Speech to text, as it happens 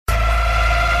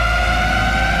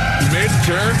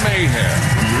Midterm Mayhem.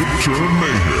 Midterm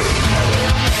Mayhem.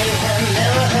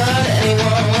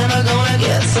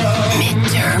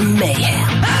 Midterm Mayhem.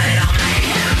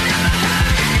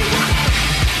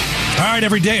 All right,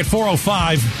 every day at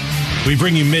 4:05, we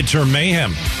bring you Midterm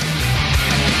Mayhem.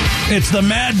 It's the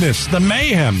madness, the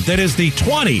mayhem that is the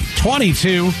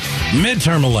 2022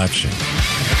 midterm election.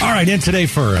 All right, in today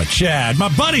for Chad, my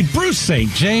buddy Bruce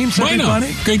St. James.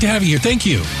 Everybody. Great to have you here. Thank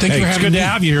you. Thank you for having me. It's good to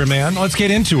have you here, man. Let's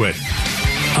get into it.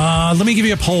 Let me give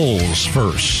you a polls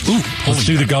first. Ooh, let's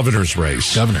do the governor's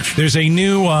race. Governors. There's a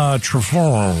new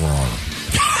Trafalgar.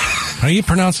 How are you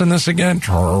pronouncing this again?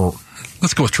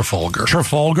 Let's go with Trafalgar.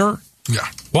 Trafalgar? Yeah.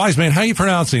 Wise man, how are you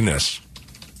pronouncing this?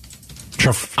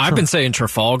 I've been saying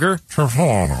Trafalgar.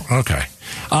 Trafalgar. Okay.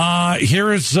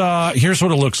 Here's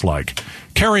what it looks like.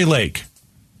 Kerry Lake,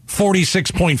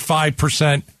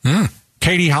 46.5%.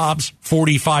 Katie Hobbs,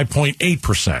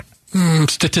 45.8%.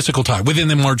 Statistical tie within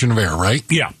the margin of error, right?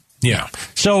 Yeah.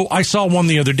 So I saw one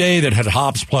the other day that had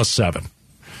Hobbs plus 7.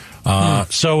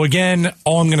 So again,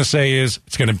 all I'm going to say is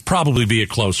it's going to probably be a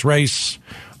close race.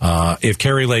 If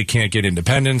Kerry Lake can't get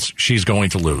independence, she's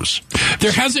going to lose.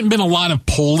 There hasn't been a lot of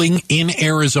polling in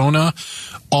Arizona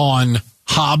on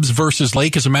Hobbs versus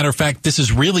Lake. As a matter of fact, this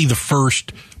is really the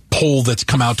first poll that's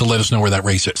come out to let us know where that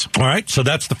race is. All right, so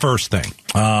that's the first thing.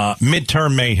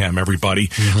 Midterm mayhem, everybody.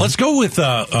 Mm-hmm. Let's go with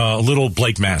little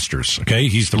Blake Masters, okay?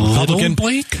 He's the Republican. Little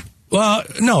Blake?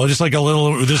 No, just like there's a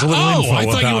little info I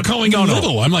thought you were calling him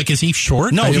little. I'm like, is he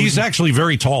short? No, he's actually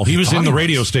very tall. He was in the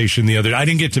radio station the other day. I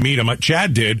didn't get to meet him.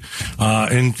 Chad did,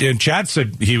 and Chad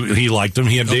said he liked him.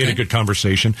 They had a good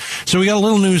conversation. So we got a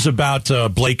little news about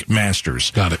Blake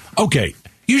Masters. Got it. Okay.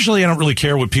 Usually I don't really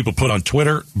care what people put on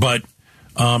Twitter, but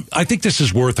I think this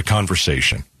is worth a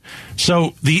conversation.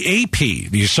 So the AP,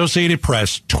 the Associated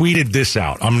Press, tweeted this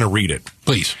out. I'm going to read it.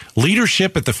 Please.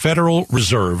 Leadership at the Federal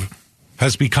Reserve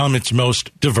has become its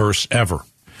most diverse ever.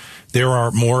 There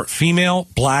are more female,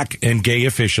 black, and gay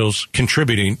officials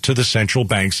contributing to the central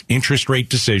bank's interest rate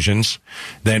decisions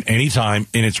than any time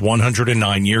in its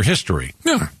 109-year history.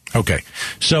 Yeah. Okay.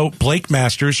 So Blake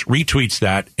Masters retweets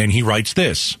that, and he writes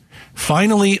this.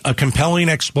 Finally, a compelling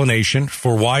explanation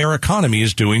for why our economy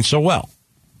is doing so well.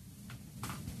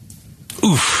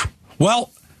 Oof. Well,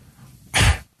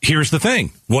 here's the thing.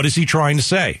 What is he trying to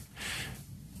say?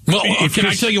 Well, can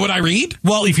I tell you what I read?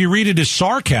 Well, if you read it as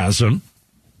sarcasm,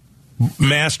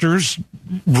 Masters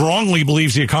wrongly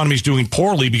believes the economy is doing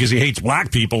poorly because he hates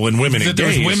black people and women and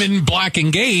gays. There's women, black,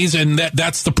 and gays, and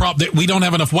that's the problem. That we don't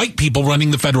have enough white people running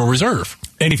the Federal Reserve.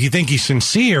 And if you think he's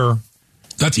sincere,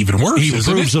 that's even worse. He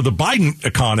approves of the Biden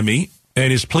economy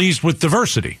and is pleased with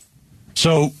diversity.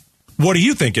 So, what do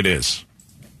you think it is?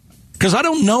 Because I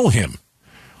don't know him.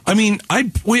 I mean,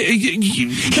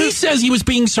 he says he was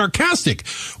being sarcastic,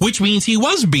 which means he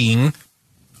was being.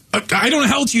 I don't know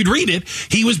how else you'd read it.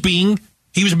 He was making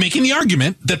the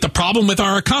argument that the problem with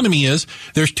our economy is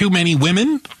there's too many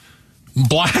women,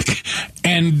 black,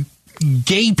 and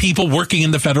gay people working in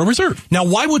the Federal Reserve. Now,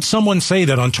 why would someone say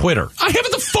that on Twitter? I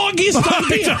haven't the foggiest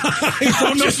idea.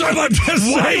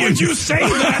 Why would you say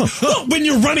that? Well, when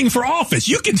you're running for office,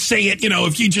 you can say it,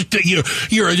 if you just,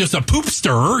 you're just a poop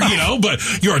stirrer,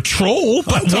 but you're a troll.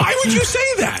 But why would you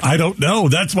say that? I don't know.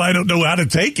 That's why I don't know how to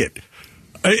take it.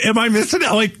 Am I missing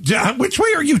it? Like, which way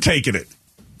are you taking it?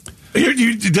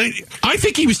 I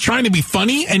think he was trying to be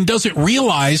funny and doesn't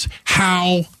realize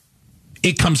how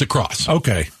it comes across.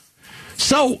 Okay.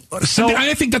 So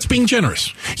I think that's being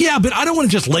generous. Yeah, but I don't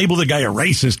want to just label the guy a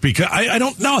racist because I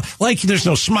don't know. Like, there's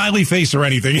no smiley face or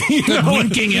anything. The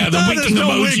winking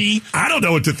emoji. I don't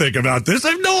know what to think about this.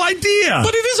 I have no idea.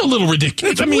 But it is a little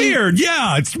ridiculous. It's weird.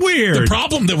 Yeah, it's weird.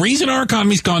 The reason our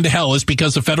economy's gone to hell is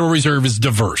because the Federal Reserve is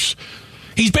diverse.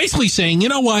 He's basically saying, you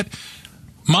know what?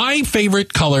 My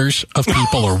favorite colors of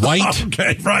people are white,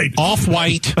 okay, right,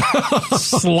 off-white,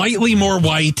 slightly more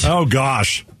white. Oh,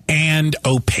 gosh. And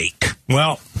opaque.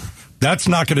 Well, that's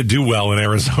not going to do well in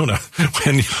Arizona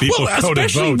when people go to vote.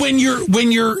 Especially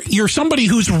when you're somebody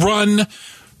who's run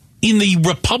in the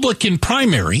Republican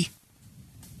primary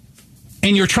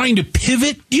and you're trying to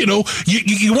pivot. You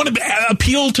want to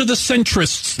appeal to the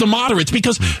centrists, the moderates,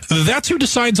 because that's who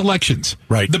decides elections.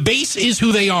 Right. The base is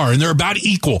who they are, and they're about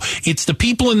equal. It's the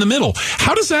people in the middle.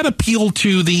 How does that appeal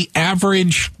to the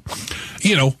average,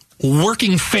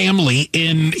 working family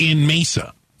in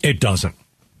Mesa? It doesn't.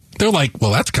 They're like,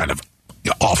 well, that's kind of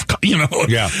off,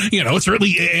 Yeah. It's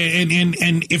really,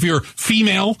 and if you're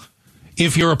female,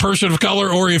 if you're a person of color,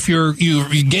 or if you're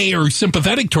gay or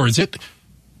sympathetic towards it,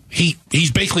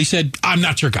 he's basically said, I'm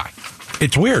not your guy.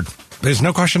 It's weird. There's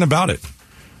no question about it.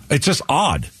 It's just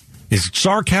odd. Is it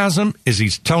sarcasm? Is he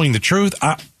telling the truth?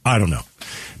 I don't know.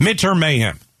 Midterm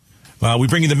mayhem. We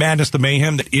bring you the madness, the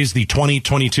mayhem that is the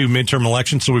 2022 midterm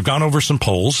election. So we've gone over some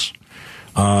polls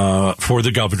for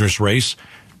the governor's race.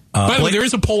 By the way, there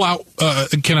is a poll out.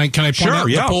 Can I point out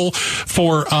the poll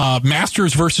for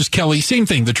Masters versus Kelly? Same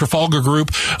thing, the Trafalgar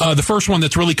Group. The first one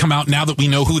that's really come out now that we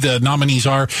know who the nominees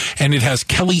are, and it has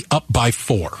Kelly up by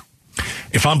 4.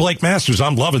 If I'm Blake Masters,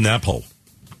 I'm loving that poll.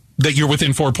 That you're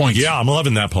within 4 points. Yeah, I'm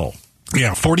loving that poll.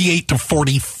 Yeah, 48 to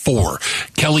 44.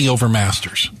 Kelly over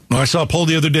Masters. I saw a poll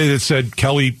the other day that said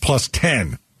Kelly plus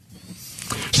 10.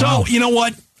 So, You know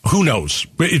what? Who knows?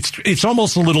 It's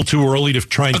almost a little too early to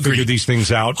try and figure these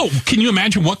things out. Oh, can you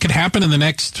imagine what could happen in the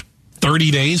next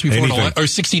 30 days before or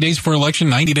 60 days before election,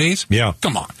 90 days? Yeah.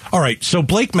 Come on. All right, so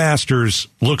Blake Masters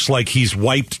looks like he's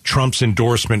wiped Trump's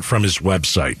endorsement from his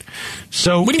website.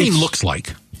 So what do you mean looks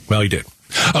like? Well, he did.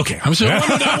 Okay. I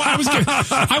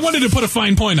wanted to put a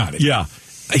fine point on it. Yeah.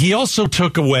 He also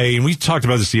took away, and we talked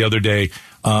about this the other day,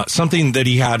 something that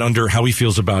he had under how he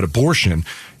feels about abortion.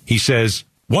 He says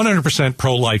 100%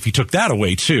 pro-life. He took that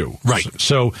away, too. Right.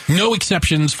 So no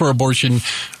exceptions for abortion.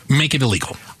 Make it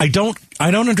illegal. I don't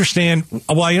understand.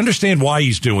 Well, I understand why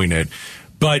he's doing it,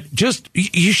 but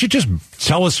you should just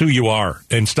tell us who you are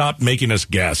and stop making us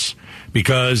guess,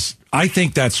 because I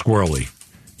think that's squirrely.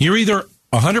 You're either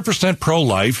 100%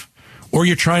 pro-life, or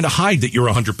you're trying to hide that you're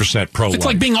 100% pro-life. It's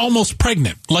like being almost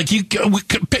pregnant. Like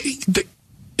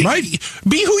right?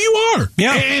 Be who you are.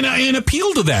 Yeah. And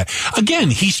appeal to that.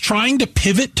 Again, he's trying to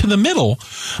pivot to the middle,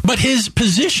 but his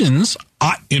positions,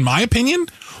 in my opinion,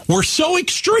 were so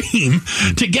extreme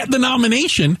to get the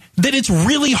nomination that it's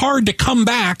really hard to come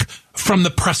back from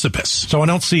the precipice. So I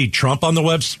don't see Trump on the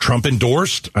webs. Trump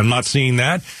endorsed. I'm not seeing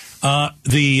that.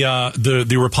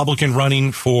 The Republican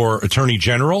running for Attorney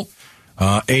General,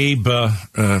 Abe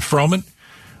Froman.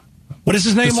 What is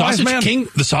his name?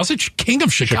 The Sausage King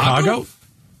of Chicago?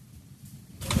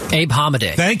 Abe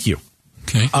Hamadeh. Thank you.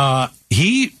 Okay.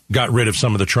 He got rid of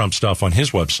some of the Trump stuff on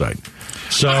his website.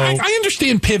 So I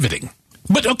understand pivoting.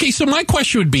 But, okay, so my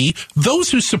question would be,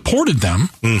 those who supported them,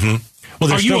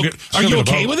 well, are you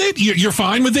okay with it? You're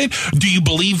fine with it? Do you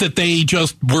believe that they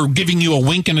just were giving you a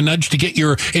wink and a nudge to get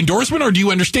your endorsement, or do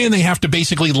you understand they have to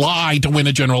basically lie to win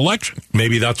a general election?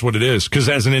 Maybe that's what it is. Because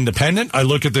as an independent, I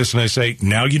look at this and I say,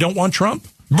 now you don't want Trump?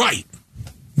 Right.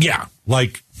 Yeah.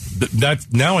 Like, that.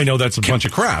 Now I know that's a bunch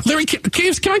of crap. Larry,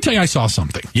 can I tell you I saw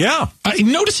something? Yeah.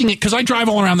 Noticing it, because I drive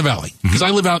all around the valley, because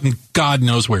I live out in God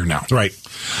knows where now. Right.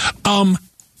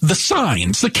 The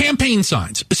signs, the campaign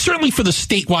signs, certainly for the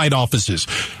statewide offices,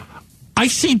 I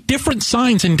see different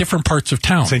signs in different parts of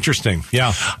town. It's interesting.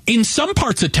 Yeah. In some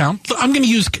parts of town, I'm going to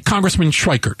use Congressman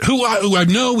Schweikert, who I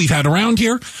know we've had around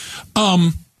here.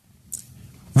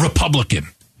 Republican,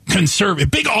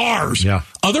 conservative, big R's. Yeah.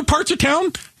 Other parts of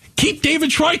town, keep David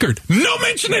Schweikert. No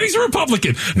mention that he's a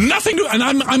Republican. Nothing to, and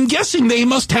I'm guessing they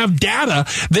must have data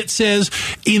that says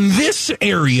in this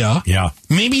area,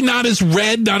 maybe not as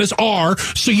red, not as R,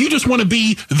 so you just want to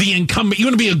be the incumbent. You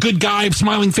want to be a good guy,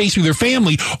 smiling face with your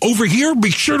family. Over here,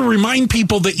 be sure to remind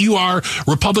people that you are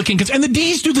Republican. And the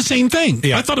D's do the same thing.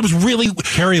 Yeah. I thought it was really...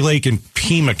 Kerry Lake in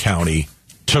Pima County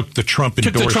took the Trump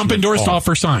endorsed off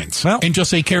for signs and just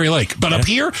say Kerry Lake. But up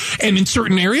here and in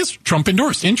certain areas, Trump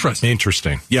endorsed.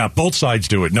 Interesting. Yeah, both sides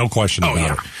do it. No question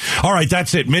about it. All right,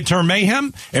 that's it. Midterm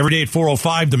mayhem. Every day at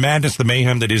 4:05, the madness, the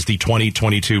mayhem that is the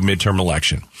 2022 midterm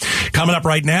election. Coming up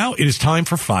right now, it is time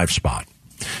for 5 Spot.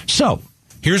 So,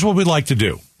 here's what we'd like to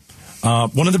do.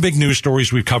 One of the big news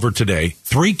stories we've covered today,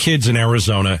 3 kids in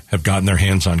Arizona have gotten their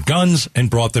hands on guns and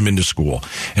brought them into school.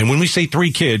 And when we say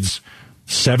 3 kids,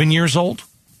 7 years old,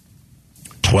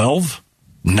 12,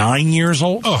 9 years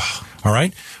old. Oh. All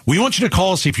right. We want you to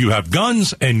call us if you have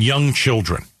guns and young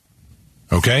children.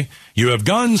 Okay. You have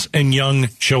guns and young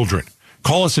children.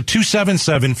 Call us at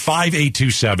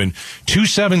 277-5827,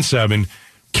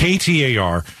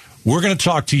 277-KTAR. We're going to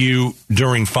talk to you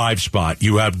during 5 Spot.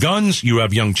 You have guns, you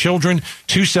have young children,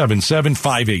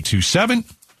 277-5827.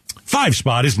 5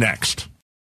 Spot is next.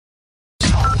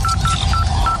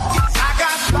 I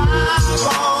got 5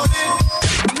 on it.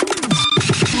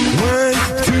 1,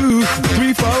 2,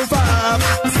 3, 4, 5.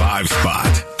 5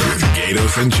 Spot with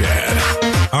Gatos and Chad.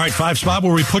 All right, 5 Spot,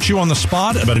 where we put you on the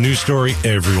spot about a news story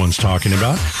everyone's talking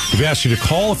about. We've asked you to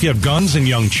call if you have guns and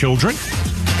young children.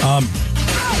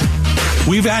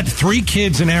 We've had 3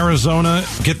 kids in Arizona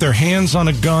get their hands on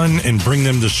a gun and bring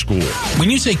them to school.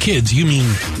 When you say kids, you mean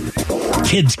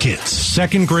kids.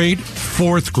 2nd grade,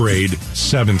 4th grade,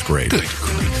 7th grade. Good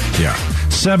grief. Yeah.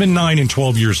 7, 9, and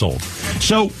 12 years old.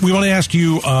 So we want to ask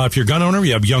you, if you're a gun owner,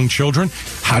 you have young children,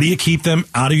 how do you keep them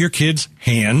out of your kids'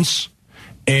 hands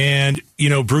And,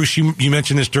 Bruce, you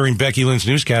mentioned this during Becky Lynn's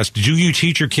newscast. Do you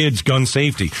teach your kids gun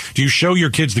safety? Do you show your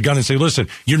kids the gun and say, listen,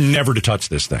 you're never to touch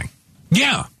this thing?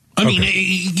 Yeah. I mean,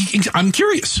 I'm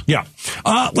curious. Yeah.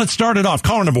 Let's start it off.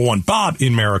 Caller number 1, Bob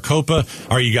in Maricopa.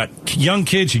 You got young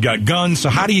kids, you got guns. So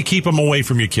how do you keep them away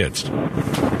from your kids? I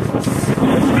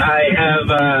have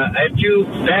 2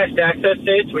 fast access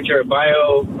safes, which are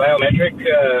biometric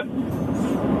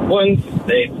ones.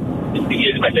 They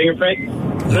use my fingerprint.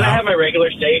 And then I have my regular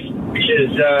safe, which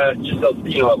is just a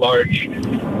large,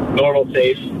 normal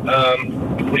safe.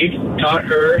 We've taught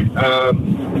her.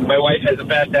 My wife has a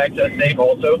fast access safe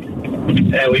also,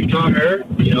 and we've taught her.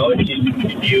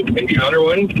 If you encounter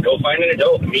one, go find an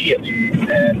adult immediately.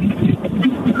 And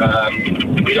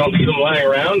we don't leave them lying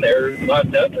around. They're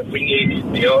locked up. If we need,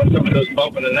 something goes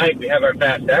bump in the night, we have our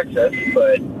fast access.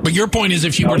 But your point is,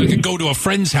 if you were to go to a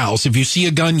friend's house, if you see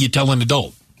a gun, you tell an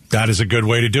adult. That is a good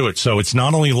way to do it. So it's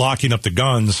not only locking up the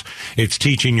guns, it's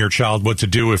teaching your child what to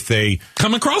do if they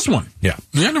come across one. Yeah.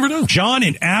 I never know. John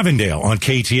in Avondale on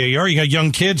KTAR. You got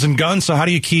young kids and guns. So how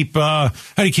do you keep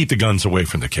the guns away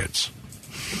from the kids?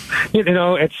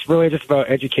 It's really just about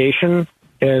education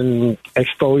and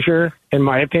exposure, in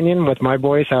my opinion, with my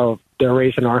boys, how they're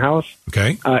raised in our house.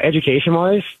 Okay.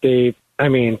 Education-wise,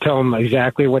 tell them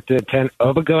exactly what the intent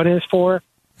of a gun is for.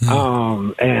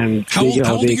 And how old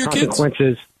are the your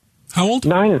consequences. Kids? How old?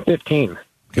 9 and 15.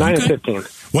 9 and 15.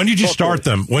 When did you start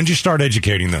them? When did you start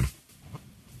educating them?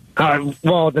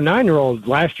 Well, the 9-year-old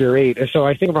last year 8, so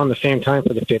I think around the same time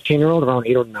for the 15-year-old, around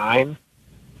 8 or 9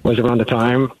 was around the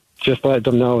time. Just let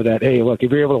them know that, hey, look,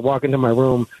 if you're able to walk into my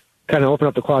room, kind of open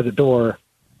up the closet door,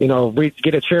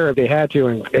 get a chair if they had to,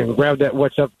 and grab that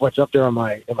what's up there in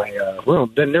my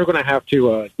room, then they're going to have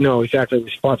to know exactly the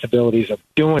responsibilities of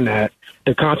doing that,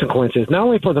 the consequences, not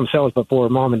only for themselves but for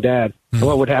mom and dad, and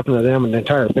what would happen to them and the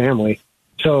entire family.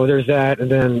 So there's that, and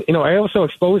then I also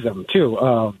expose them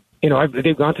too.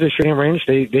 They've gone to the shooting range;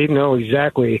 they know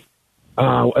exactly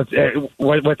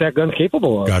what that gun's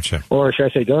capable of. Gotcha. Or should I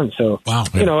say guns? So, wow.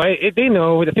 They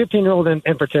know. The 15-year-old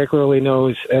in particularly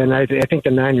knows, and I think the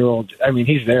 9-year-old,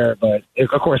 he's there, but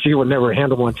of course he would never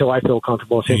handle one until I feel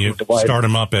comfortable. You start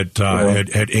him up at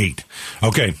 8.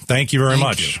 Okay, thank you very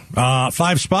much.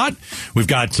 5 spot. We've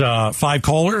got 5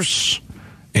 callers,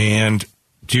 and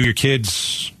do your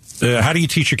kids... how do you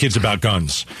teach your kids about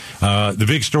guns? The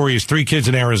big story is 3 kids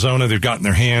in Arizona. They've gotten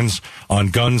their hands on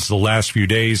guns the last few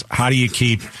days. How do you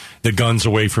keep the guns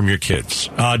away from your kids?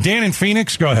 Dan in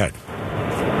Phoenix, go ahead.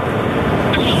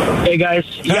 Hey, guys.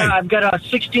 Yeah, I've got a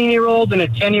 16-year-old and a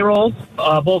 10-year-old,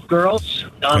 both girls.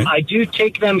 I do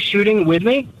take them shooting with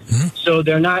me, so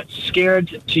they're not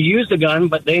scared to use the gun,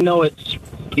 but they know it's,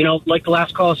 like the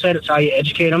last caller said, it's how you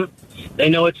educate them. They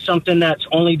know it's something that's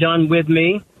only done with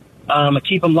me. I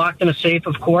keep them locked in a safe,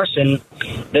 of course, and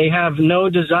they have no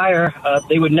desire.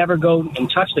 They would never go and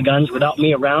touch the guns without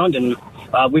me around, and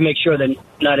we make sure they're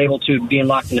not able to be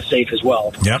locked in a safe as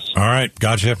well. Yep. All right.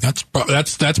 Gotcha.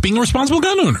 That's being a responsible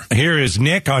gun owner. Here is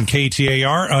Nick on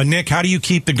KTAR. Nick, how do you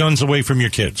keep the guns away from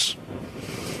your kids?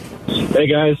 Hey,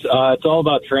 guys. It's all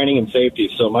about training and safety.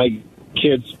 So my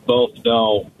kids both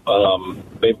know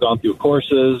they've gone through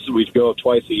courses. We go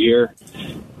twice a year,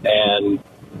 and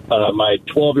my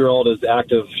 12-year-old is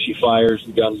active. She fires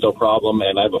the guns, no problem.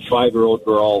 And I have a 5-year-old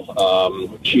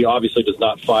girl. She obviously does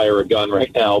not fire a gun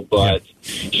right now, but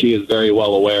she is very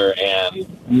well aware and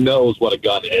knows what a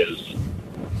gun is.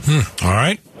 All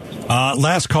right.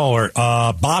 Last caller,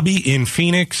 Bobby in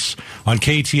Phoenix on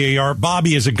KTAR.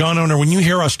 Bobby, as a gun owner, when you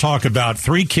hear us talk about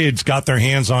 3 kids got their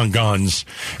hands on guns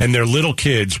and they're little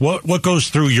kids, what goes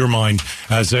through your mind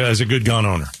as a good gun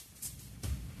owner?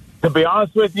 To be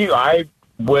honest with you, I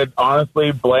would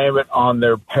honestly blame it on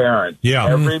their parents. Yeah.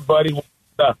 Everybody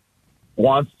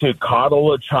wants to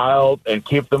coddle a child and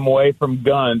keep them away from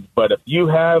guns, but if you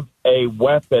have a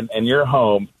weapon in your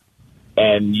home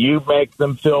and you make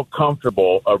them feel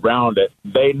comfortable around it,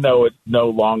 they know it's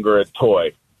no longer a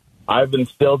toy. I've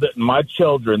instilled it in my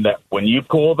children that when you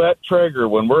pull that trigger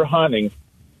when we're hunting,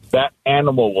 that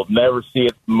animal will never see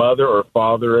its mother or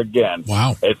father again.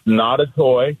 Wow. It's not a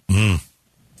toy.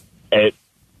 It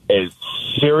is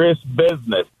serious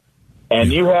business.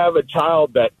 And you have a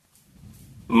child that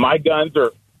my guns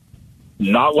are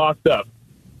not locked up.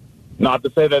 Not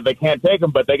to say that they can't take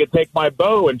them, but they could take my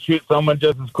bow and shoot someone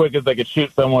just as quick as they could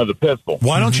shoot someone with a pistol.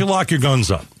 Why don't you lock your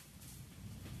guns up?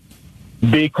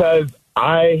 Because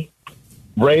I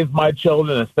raised my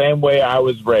children the same way I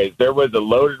was raised. There was a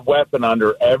loaded weapon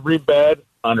under every bed,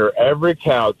 under every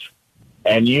couch,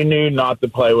 and you knew not to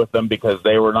play with them because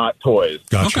they were not toys.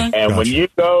 Gotcha. Okay. And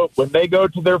when they go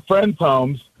to their friends'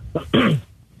 homes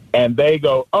and they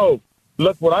go, oh,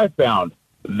 look what I found.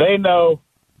 They know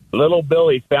little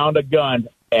Billy found a gun,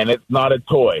 and it's not a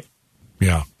toy.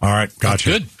 Yeah. All right.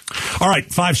 Gotcha. Good. All right.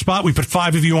 5 spot. We put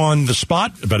 5 of you on the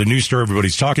spot about a news story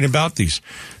everybody's talking about. These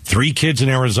 3 kids in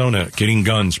Arizona getting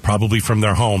guns, probably from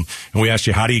their home. And we asked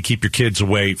you, how do you keep your kids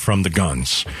away from the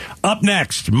guns? Up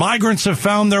next, migrants have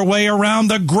found their way around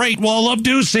the Great Wall of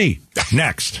Ducey.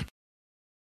 Next.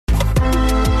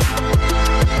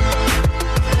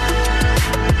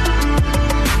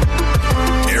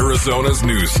 Arizona's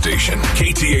news station,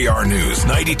 KTAR News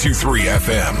 92.3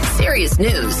 FM. Serious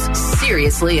news,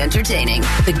 seriously entertaining.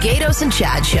 The Gatos and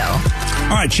Chad Show. All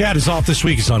right, Chad is off this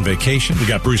week. He's on vacation. We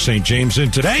got Bruce St. James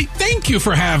in today. Thank you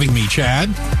for having me, Chad.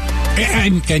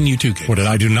 And you too, kid. What, did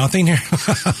I do nothing here?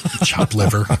 Chopped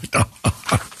liver.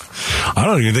 I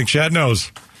don't even think Chad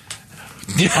knows.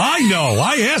 I know.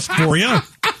 I asked for you.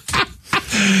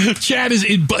 Chad is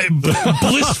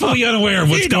blissfully unaware of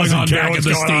what's going on back at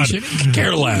the station.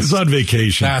 Care less. He's on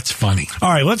vacation. That's funny. All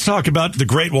right, let's talk about the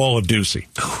Great Wall of Ducey.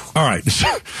 All right,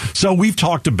 so we've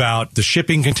talked about the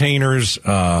shipping containers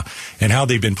and how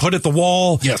they've been put at the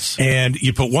wall. Yes. And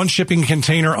you put one shipping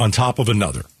container on top of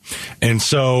another. And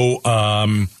so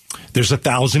there's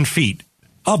 1,000 feet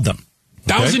of them.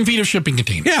 1,000 feet of shipping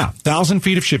containers. Yeah, 1,000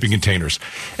 feet of shipping containers.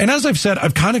 And as I've said,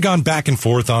 I've kind of gone back and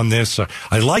forth on this.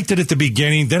 I liked it at the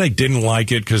beginning, then I didn't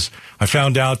like it because I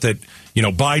found out that,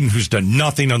 Biden, who's done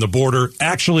nothing on the border,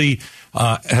 actually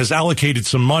has allocated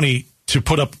some money to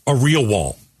put up a real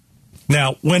wall.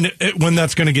 Now, when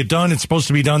that's going to get done, it's supposed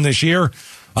to be done this year.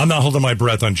 I'm not holding my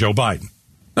breath on Joe Biden.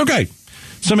 Okay,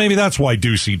 so maybe that's why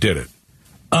Ducey did it.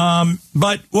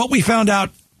 But what we found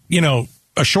out,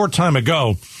 a short time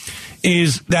ago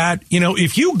is that,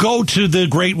 if you go to the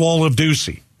Great Wall of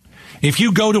Ducey, if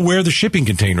you go to where the shipping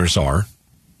containers are,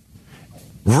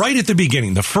 right at the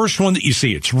beginning, the first one that you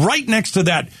see, it's right next to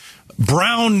that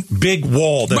brown big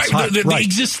wall. That's right, the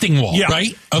existing wall, yeah.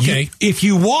 Right? Okay. If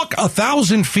you walk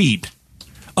 1,000 feet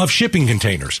of shipping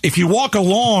containers, if you walk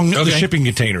along the shipping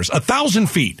containers, 1,000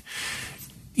 feet,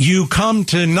 you come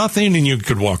to nothing and you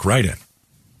could walk right in.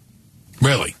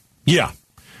 Really? Yeah.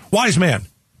 Wise man.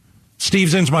 Steve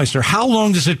Zinsmeister, how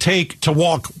long does it take to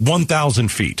walk 1,000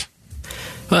 feet?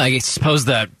 Well, I suppose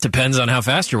that depends on how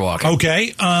fast you're walking.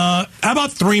 Okay. How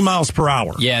about 3 miles per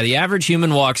hour? Yeah, the average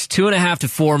human walks 2.5 to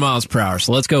 4 miles per hour.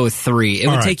 So let's go with 3. It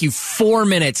would take you 4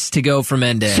 minutes to go from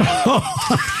end to end.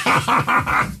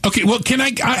 Okay, well, can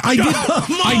I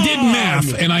did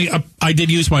math, and I did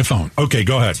use my phone. Okay,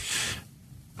 go ahead.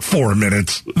 4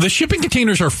 minutes. The shipping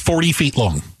containers are 40 feet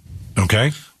long.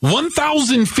 Okay.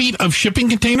 1,000 feet of shipping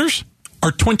containers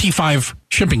are 25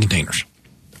 shipping containers.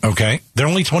 Okay. They're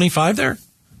only 25 there?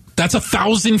 That's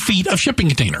 1,000 feet of shipping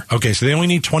container. Okay, so they only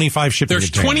need 25 shipping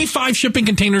containers. There's 25 shipping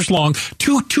containers long,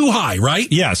 too high, right?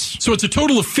 Yes. So it's a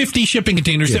total of 50 shipping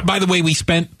containers that, by the way, we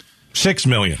spent $6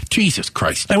 million. Jesus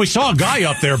Christ. And we saw a guy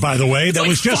up there, by the way, that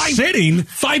was just sitting.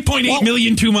 $5.8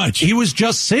 million too much. He was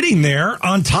just sitting there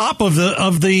on top of the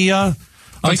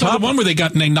I saw the one where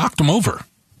they knocked him over.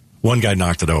 One guy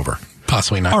knocked it over.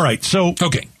 Possibly not. All right, so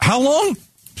how long?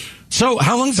 So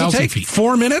how long does it take? Feet.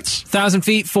 4 minutes? 1,000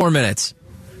 feet, 4 minutes.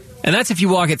 And that's if you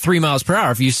walk at 3 miles per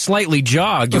hour. If you slightly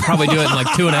jog, you'll probably do it in like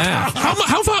 2.5.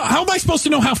 How am I supposed to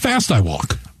know how fast I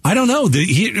walk? I don't know.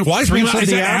 Wise man said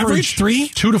the average 2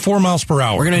 to 4 miles per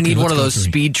hour. We're going to need one of those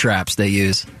speed traps they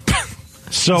use.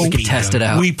 So we can test it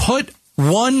out. We put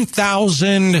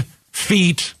 1,000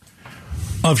 feet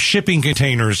of shipping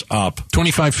containers up.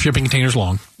 25 shipping containers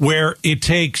long. Where it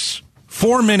takes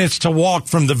 4 minutes to walk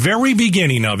from the very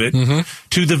beginning of it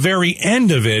to the very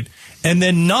end of it. And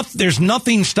then there's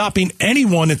nothing stopping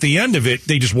anyone at the end of it.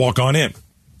 They just walk on in.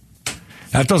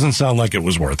 That doesn't sound like it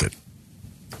was worth it.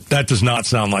 That does not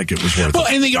sound like it was worth it. Well,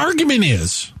 and the argument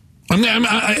is,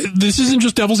 this isn't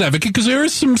just devil's advocate, because there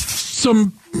is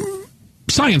some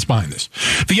science behind this.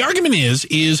 The argument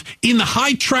is in the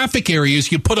high traffic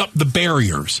areas, you put up the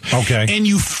barriers. Okay. And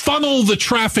you funnel the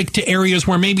traffic to areas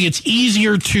where maybe it's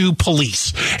easier to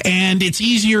police and it's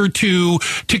easier to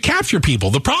capture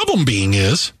people. The problem being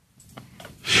is,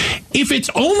 if it's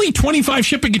only 25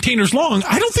 shipping containers long,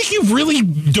 I don't think you've really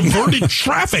diverted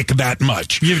traffic that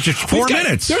much. You've just 4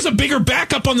 minutes. There's a bigger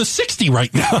backup on the 60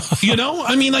 right now.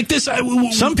 I mean, like this.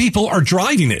 Some people are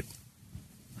driving it.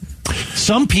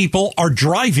 Some people are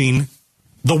driving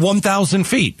the 1,000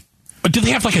 feet. Do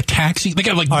they have like a taxi? They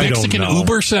got like Mexican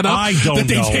Uber set up? I don't know. That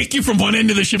they take you from one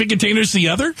end of the shipping containers to the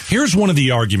other? Here's one of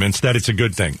the arguments that it's a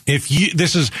good thing. If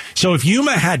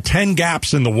Yuma had 10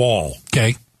 gaps in the wall,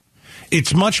 okay,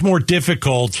 it's much more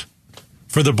difficult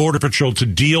for the Border Patrol to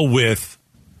deal with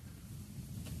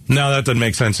No, that doesn't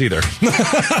make sense either.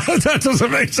 That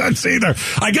doesn't make sense either.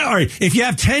 All right. If you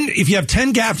have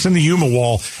 10 gaps in the Yuma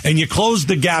wall and you close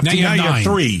the gap, now you have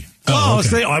 3.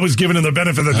 Okay. I was giving him the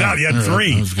benefit of the doubt. You had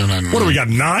 3. What do we got?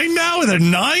 9 now? Is there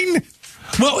 9?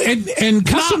 Well, and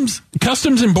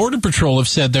Customs and Border Patrol have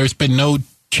said there's been no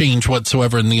change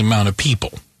whatsoever in the amount of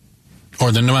people.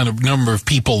 Or the number of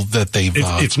people that they've...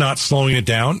 It's not slowing it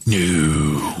down?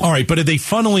 No. All right, but are they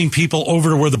funneling people over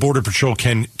to where the Border Patrol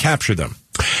can capture them?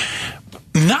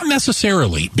 Not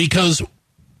necessarily, because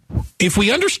if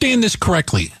we understand this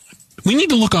correctly, we need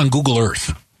to look on Google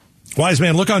Earth. Wise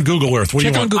man, look on Google Earth. What do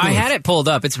you want? I had it pulled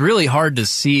up. It's really hard to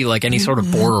see like any sort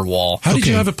of border wall. How did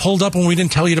you have it pulled up when we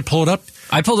didn't tell you to pull it up?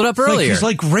 I pulled it up earlier. He's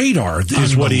like radar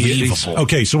is what he is.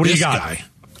 Okay, so what do you got? Guy.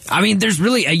 I mean, there's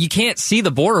really... you can't see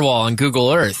the border wall on Google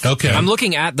Earth. Okay. I'm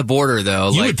looking at the border,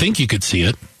 though. You would think you could see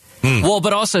it. Well,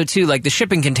 but also, too, like the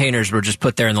shipping containers were just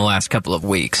put there in the last couple of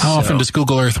weeks. How often does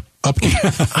Google Earth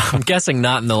update? I'm guessing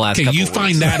not in the last couple of weeks. Okay, you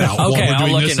find that out while we're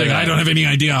doing this thing. I don't have any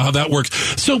idea how that works.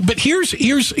 So, but here's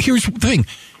the thing.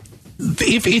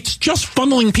 If it's just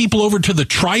funneling people over to the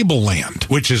tribal land...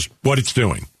 Which is what it's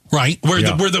doing. Right, where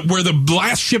the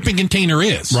last shipping container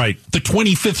is. Right. The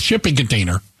 25th shipping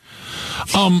container.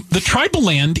 The tribal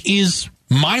land is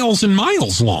miles and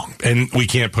miles long. And we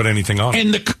can't put anything on it.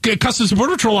 And the Customs and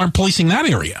Border Patrol aren't policing that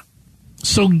area.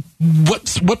 So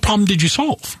what problem did you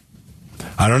solve?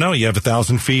 I don't know. You have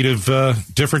 1,000 feet of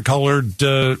different colored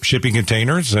shipping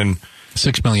containers and...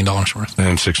 $6 million worth.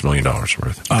 And $6 million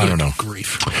worth. I don't know.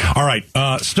 Grief. All right.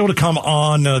 Still to come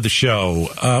on the show,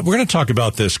 we're going to talk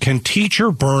about this. Can teacher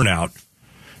burnout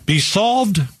be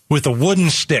solved with a wooden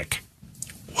stick?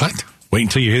 What? Wait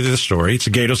until you hear this story. It's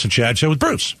the Gatos and Chad Show with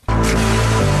Bruce.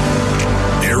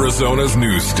 Arizona's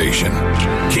news station.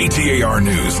 KTAR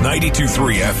News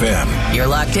 92.3 FM. You're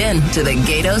locked in to the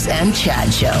Gatos and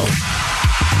Chad Show.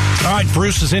 All right.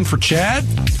 Bruce is in for Chad.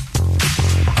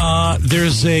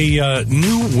 There's a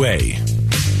new way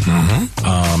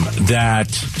that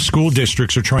school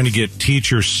districts are trying to get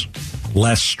teachers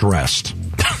less stressed.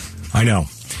 I know.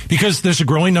 Because there's a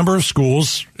growing number of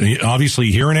schools, obviously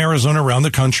here in Arizona, around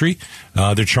the country.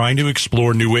 They're trying to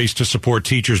explore new ways to support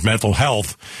teachers' mental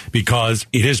health because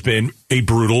it has been a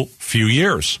brutal few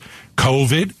years.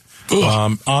 COVID,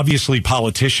 obviously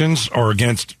politicians are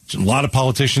against, a lot of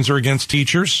politicians are against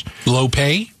teachers. Low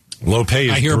pay? Low pay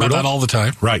is I hear brutal. about that all the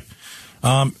time. Right.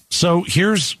 So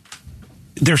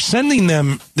they're sending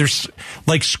them, there's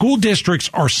like school districts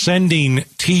are sending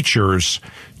teachers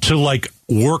to like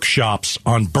workshops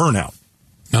on burnout.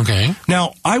 Okay.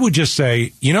 Now, I would just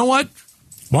say, you know what?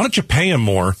 Why don't you pay them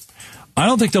more? I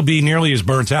don't think they'll be nearly as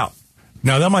burnt out.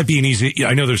 Now, that might be an easy,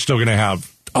 I know they're still going to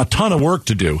have a ton of work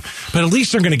to do, but at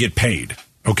least they're going to get paid.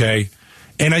 Okay.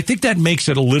 And I think that makes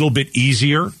it a little bit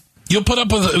easier. You'll put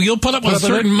up with a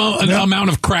certain amount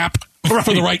of crap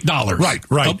for the right dollars. Right.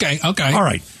 Okay. All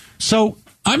right. So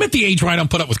I'm at the age where I don't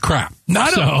put up with crap.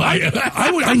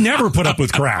 I never put up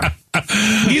with crap.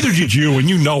 Neither did you, and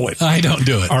you know it. I don't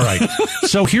do it. All right.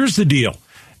 So here's the deal.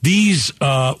 These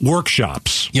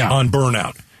workshops on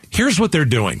burnout, here's what they're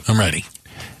doing. I'm ready.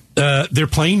 They're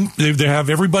playing, they have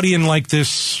everybody in like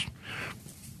this...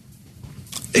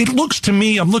 It looks to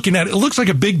me, I'm looking at it, it looks like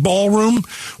a big ballroom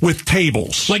with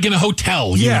tables. Like in a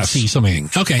hotel, you see something.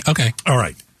 Okay. All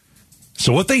right.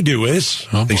 So what they do is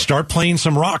they start playing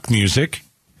some rock music.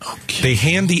 Okay. They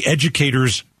hand the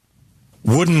educators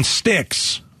wooden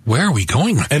sticks. Where are we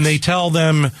going with and they tell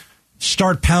them,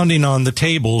 start pounding on the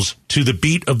tables to the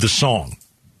beat of the song.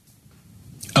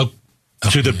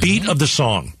 To the beat of the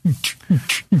song.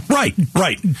 Right.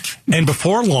 And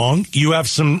before long, you have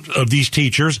some of these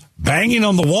teachers banging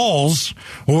on the walls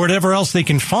or whatever else they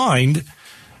can find.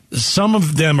 Some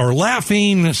of them are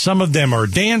laughing. Some of them are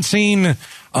dancing.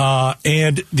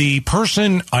 And the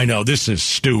person, I know this is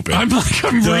stupid. I'm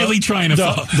really trying to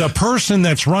the person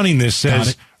that's running this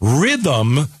says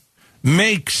rhythm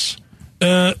makes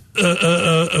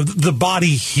the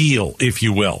body heal, if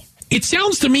you will. It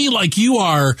sounds to me like you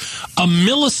are a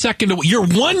millisecond away. You're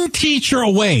one teacher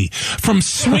away from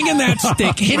swinging that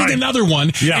stick, hitting another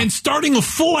one, and starting a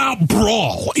full-out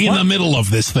brawl in the middle of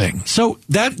this thing. So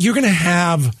that you're going to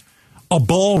have a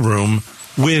ballroom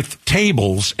with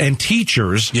tables and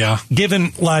teachers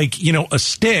given, like, a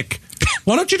stick.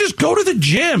 Why don't you just go to the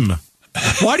gym?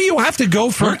 Why do you have to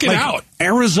go from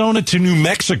Arizona to New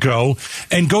Mexico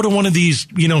and go to one of these,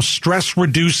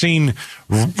 stress-reducing,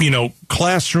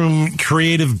 classroom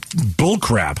creative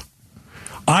bullcrap?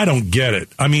 I don't get it.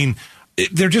 I mean,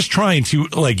 they're just trying to,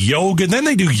 yoga, and then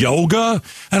they do yoga,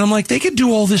 and I'm like, they could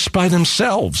do all this by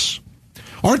themselves.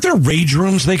 Aren't there rage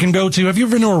rooms they can go to? Have you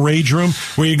ever been to a rage room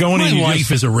where you go in and My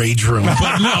life is a rage room.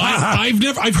 But no,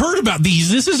 I've heard about these.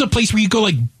 This is a place where you go,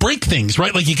 like, break things,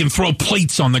 right? Like you can throw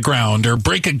plates on the ground or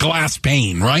break a glass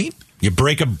pane, right? You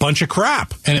break a bunch of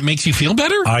crap. And it makes you feel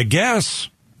better? I guess.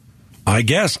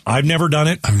 I've never done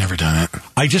it. I've never done it.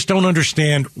 I just don't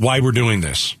understand why we're doing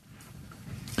this.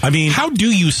 I mean, how do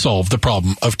you solve the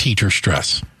problem of teacher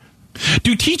stress?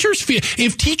 Do teachers feel,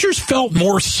 if teachers felt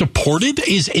more supported,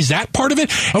 is that part of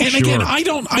it? Oh, and again, I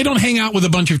don't hang out with a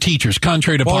bunch of teachers,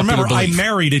 contrary to popular remember, belief. I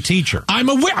married a teacher. I'm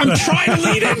aware. I'm trying to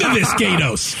lead into this,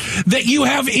 Gatos, that you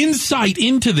have insight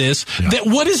into this. Yeah. That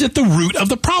what is at the root of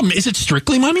the problem? Is it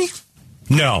strictly money?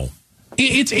 No,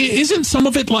 it isn't some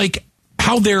of it like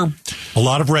how they're a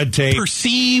lot of red tape,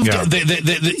 perceived,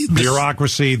 the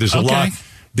bureaucracy. There's a lot.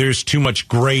 There's too much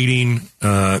grading.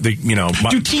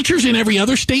 Do teachers in every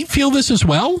other state feel this as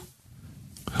well?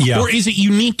 Yeah. Or is it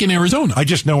unique in Arizona? I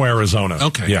just know Arizona.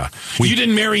 Okay. Yeah. You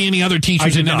didn't marry any other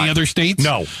teachers in any other states?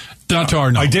 No. Not to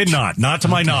our knowledge. I did not. Not to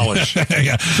my knowledge.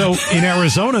 Yeah. So in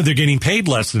Arizona, they're getting paid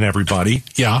less than everybody.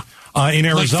 Yeah. In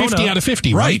Arizona. Like 50 out of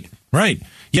 50, right? Right.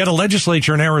 Yet a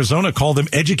legislature in Arizona called them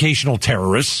educational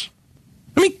terrorists.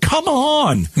 I mean, come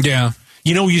on. Yeah.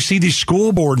 You see these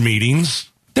school board meetings.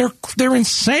 They're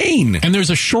insane. And there's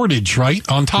a shortage, right,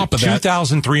 on top of that.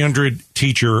 2,300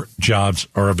 teager jobs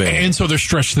are available. And so they're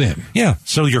stretched thin. Yeah.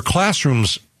 So your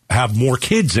classrooms have more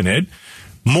kids in it,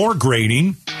 more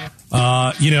grading.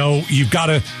 You've got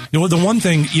to, the one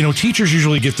thing, teachers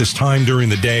usually get this time during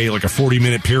the day, like a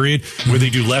 40-minute period where they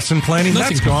do lesson planning.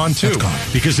 That's gone too. That's gone.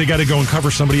 Because they got to go and cover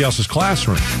somebody else's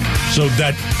classroom. So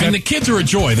and the kids are a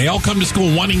joy. They all come to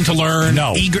school wanting to learn.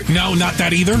 No. Eager. No, not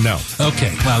that either? No.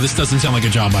 Okay. Wow, this doesn't sound like a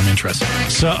job I'm interested in.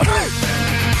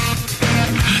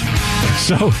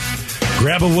 So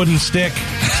grab a wooden stick,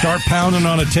 start pounding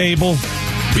on a table.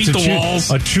 Beat the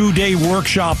walls. A 2-day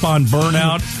workshop on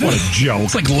burnout. What a joke.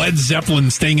 It's like Led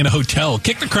Zeppelin staying in a hotel.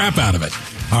 Kick the crap out of it.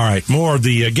 All right. More of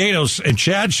the Gatos and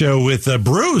Chad show with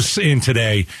Bruce in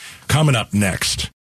today coming up next.